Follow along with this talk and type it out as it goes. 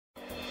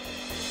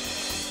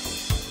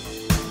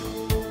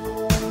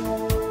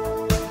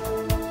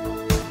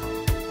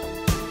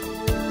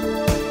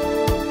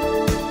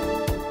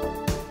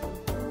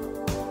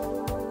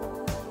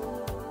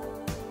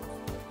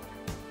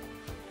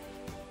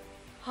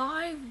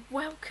Hi,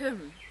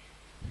 welcome.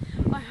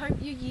 I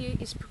hope your year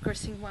is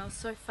progressing well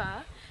so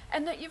far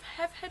and that you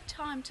have had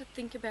time to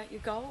think about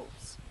your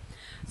goals.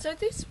 So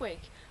this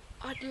week,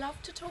 I'd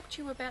love to talk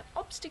to you about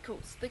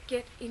obstacles that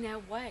get in our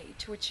way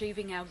to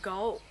achieving our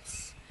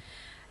goals.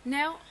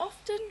 Now,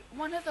 often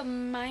one of the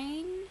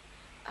main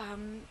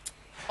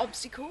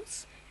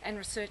obstacles, and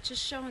research has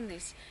shown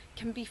this,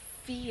 can be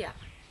fear.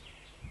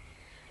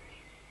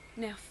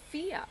 Now,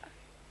 fear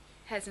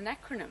has an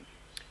acronym: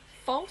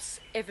 false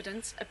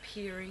evidence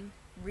appearing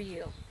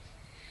real.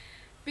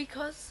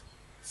 Because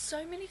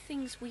so many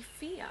things we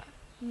fear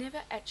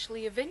never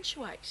actually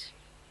eventuate.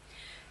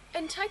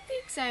 And take the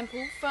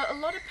example, for a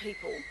lot of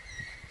people,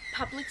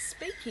 public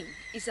speaking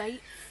is a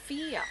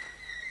fear.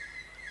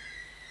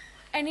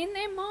 And in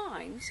their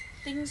minds,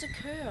 things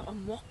occur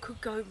on what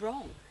could go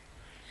wrong.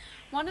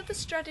 One of the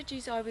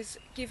strategies I was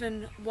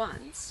given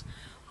once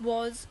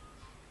was,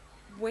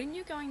 when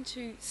you're going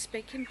to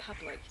speak in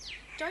public,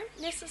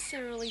 don't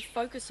necessarily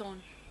focus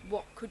on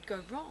what could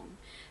go wrong.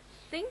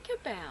 Think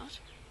about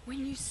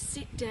when you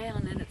sit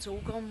down and it's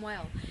all gone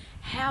well,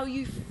 how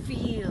you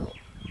feel.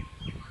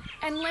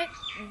 And let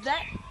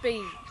that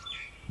be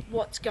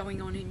what's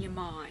going on in your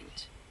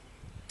mind.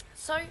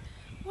 So,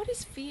 what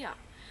is fear?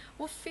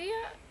 Well,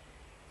 fear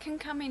can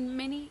come in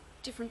many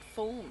different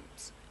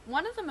forms.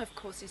 One of them, of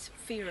course, is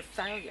fear of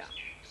failure.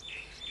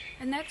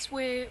 And that's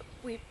where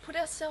we put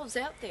ourselves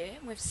out there,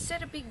 we've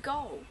set a big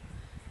goal,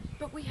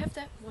 but we have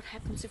that, what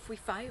happens if we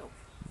fail?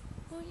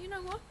 Well, you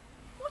know what?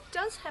 What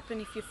does happen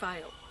if you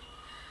fail?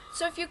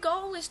 So if your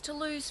goal is to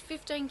lose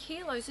 15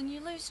 kilos and you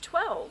lose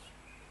 12,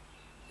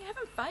 you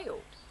haven't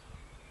failed.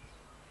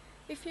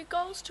 If your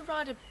goal is to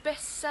write a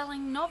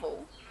best-selling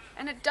novel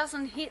and it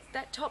doesn't hit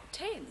that top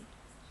 10,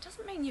 it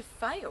doesn't mean you've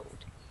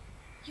failed.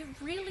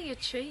 You've really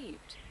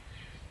achieved.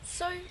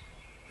 So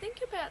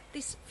think about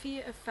this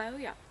fear of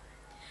failure.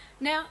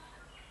 Now,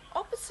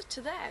 opposite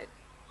to that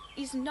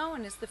is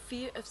known as the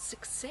fear of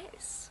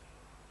success.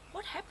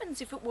 What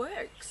happens if it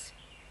works?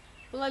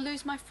 Will I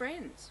lose my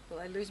friends? Will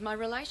I lose my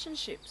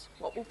relationships?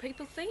 What will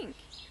people think?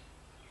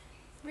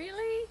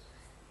 Really?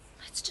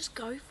 Let's just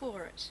go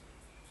for it.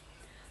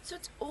 So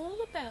it's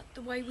all about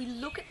the way we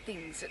look at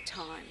things at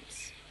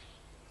times.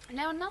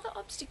 Now, another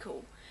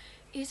obstacle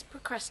is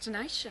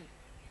procrastination.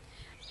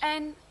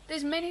 And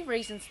there's many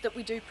reasons that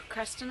we do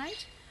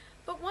procrastinate,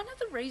 but one of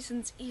the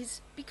reasons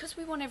is because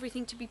we want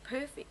everything to be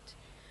perfect.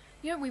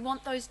 You know, we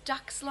want those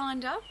ducks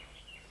lined up.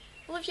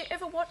 Well, have you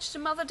ever watched a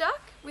mother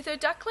duck with her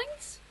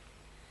ducklings?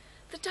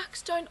 The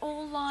ducks don't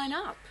all line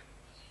up.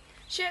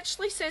 She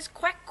actually says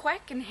quack,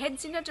 quack and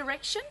heads in a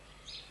direction,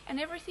 and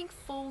everything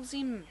falls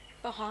in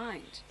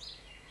behind.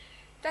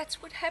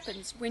 That's what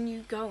happens when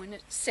you go and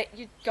set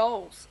your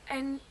goals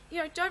and,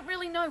 don't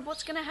really know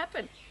what's going to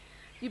happen.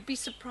 You'd be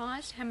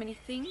surprised how many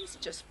things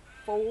just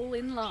fall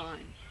in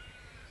line.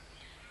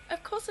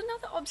 Of course,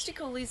 another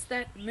obstacle is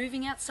that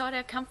moving outside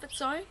our comfort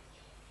zone.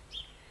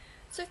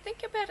 So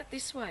think about it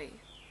this way.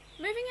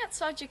 Moving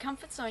outside your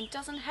comfort zone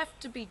doesn't have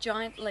to be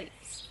giant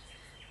leaps,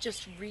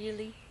 just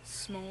really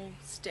small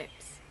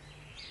steps.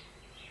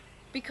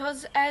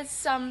 Because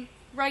as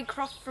Ray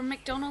Kroc from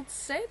McDonald's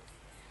said,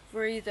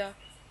 we're either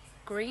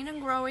green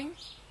and growing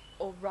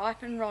or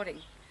ripe and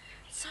rotting.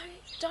 So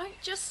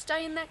don't just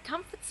stay in that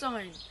comfort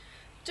zone.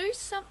 Do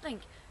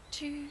something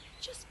to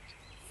just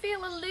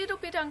feel a little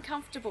bit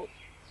uncomfortable,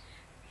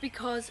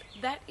 because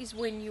that is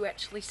when you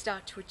actually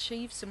start to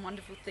achieve some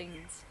wonderful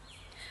things.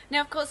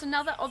 Now, of course,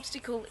 another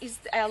obstacle is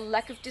our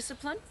lack of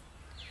discipline.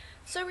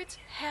 So it's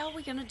how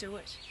we're going to do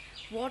it.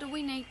 What do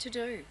we need to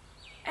do?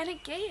 And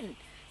again,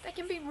 they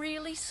can be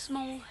really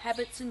small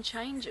habits and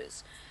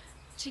changes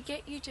to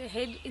get you to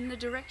head in the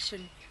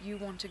direction you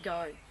want to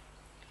go.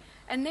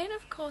 And then,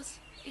 of course,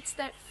 it's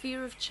that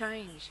fear of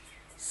change,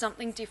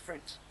 something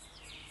different.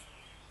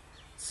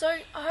 So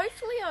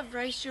hopefully I've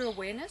raised your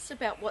awareness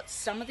about what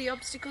some of the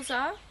obstacles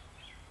are.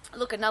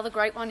 Look, another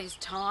great one is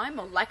time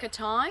or lack of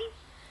time.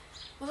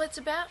 Well, it's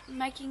about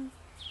making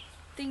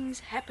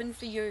things happen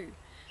for you,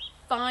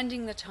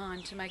 finding the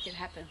time to make it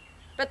happen.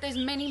 But there's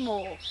many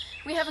more.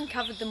 We haven't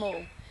covered them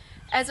all.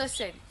 As I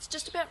said, it's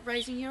just about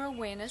raising your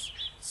awareness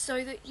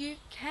so that you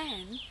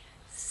can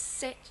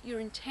set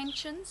your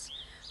intentions,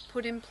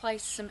 put in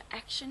place some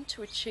action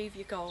to achieve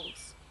your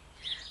goals.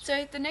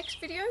 So the next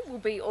video will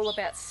be all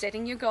about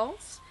setting your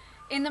goals.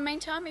 In the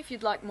meantime, if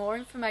you'd like more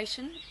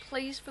information,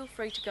 please feel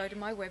free to go to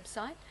my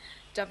website,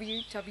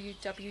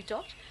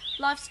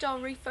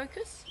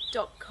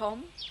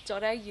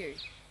 www.lifestylerefocus.com.au.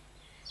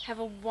 Have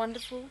a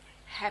wonderful,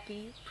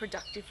 happy,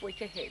 productive week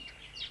ahead.